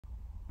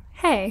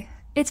Hey,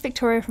 it's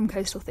Victoria from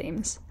Coastal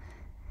Themes.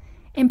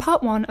 In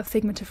part 1 of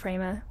Figma to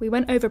Framer, we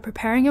went over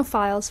preparing your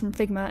files from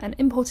Figma and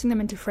importing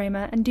them into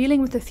Framer and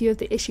dealing with a few of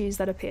the issues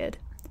that appeared.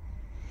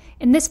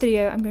 In this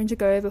video, I'm going to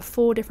go over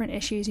 4 different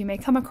issues you may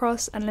come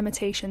across and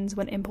limitations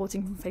when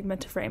importing from Figma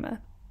to Framer.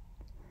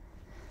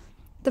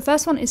 The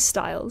first one is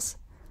styles.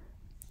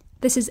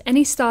 This is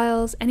any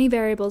styles, any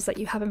variables that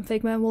you have in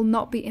Figma will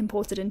not be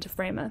imported into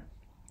Framer,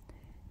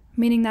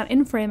 meaning that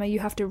in Framer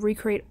you have to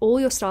recreate all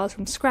your styles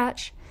from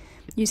scratch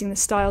using the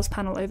styles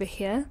panel over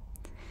here,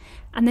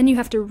 and then you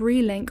have to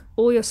relink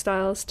all your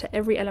styles to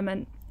every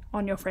element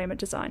on your Framer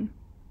design.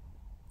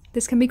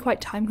 This can be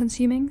quite time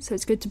consuming, so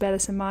it's good to bear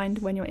this in mind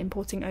when you're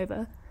importing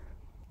over.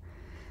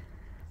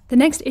 The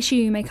next issue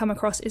you may come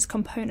across is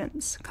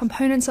components.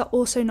 Components are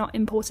also not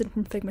imported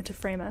from Figma to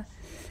Framer,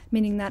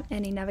 meaning that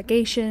any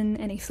navigation,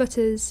 any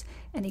footers,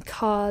 any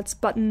cards,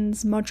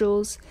 buttons,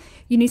 modules,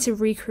 you need to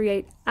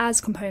recreate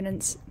as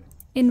components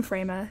in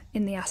Framer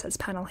in the Assets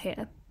panel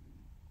here.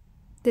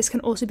 This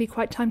can also be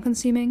quite time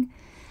consuming,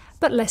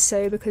 but less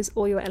so because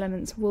all your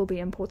elements will be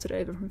imported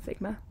over from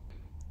Figma.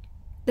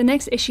 The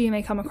next issue you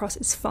may come across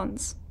is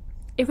fonts.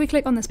 If we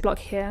click on this block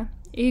here,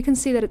 you can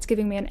see that it's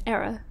giving me an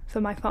error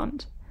for my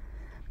font.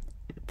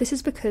 This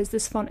is because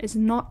this font is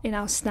not in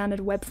our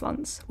standard web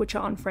fonts, which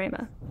are on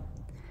Framer.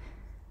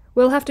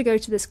 We'll have to go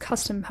to this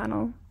custom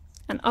panel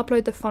and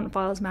upload the font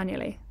files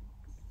manually.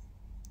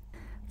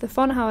 The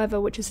font, however,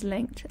 which is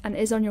linked and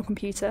is on your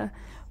computer,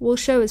 will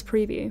show as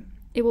preview.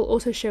 It will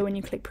also show when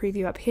you click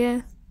preview up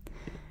here,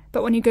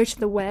 but when you go to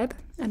the web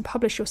and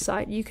publish your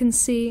site, you can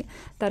see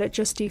that it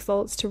just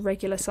defaults to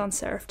regular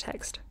sans serif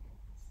text.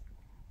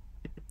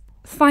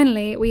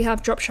 Finally, we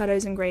have drop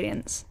shadows and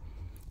gradients.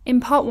 In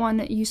part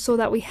 1, you saw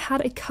that we had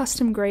a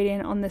custom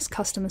gradient on this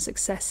customer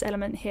success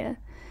element here.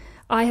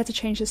 I had to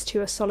change this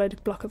to a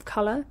solid block of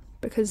color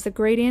because the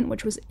gradient,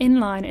 which was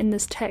inline in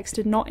this text,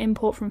 did not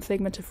import from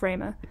Figma to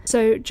Framer.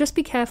 So just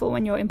be careful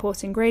when you're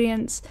importing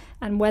gradients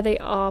and where they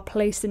are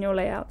placed in your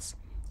layouts,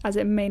 as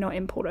it may not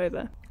import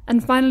over.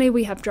 And finally,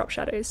 we have drop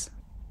shadows.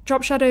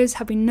 Drop shadows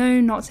have been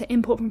known not to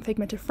import from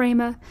Figma to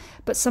Framer,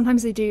 but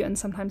sometimes they do and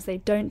sometimes they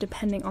don't,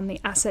 depending on the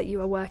asset you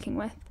are working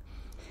with.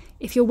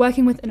 If you're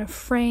working within a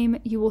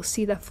frame, you will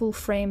see the full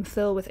frame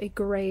fill with a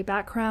grey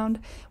background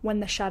when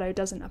the shadow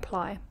doesn't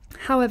apply.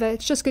 However,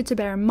 it's just good to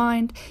bear in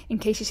mind, in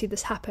case you see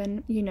this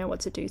happen, you know what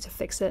to do to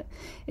fix it,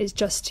 is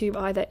just to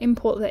either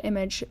import the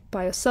image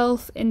by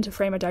yourself into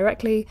Framer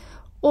directly,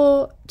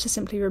 or to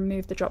simply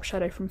remove the drop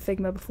shadow from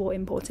Figma before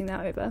importing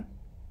that over.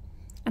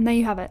 And there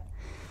you have it.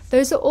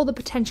 Those are all the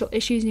potential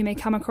issues you may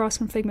come across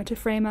from Figma to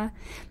Framer.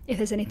 If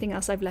there's anything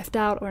else I've left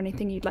out or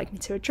anything you'd like me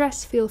to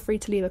address, feel free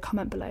to leave a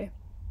comment below.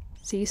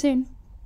 See you soon!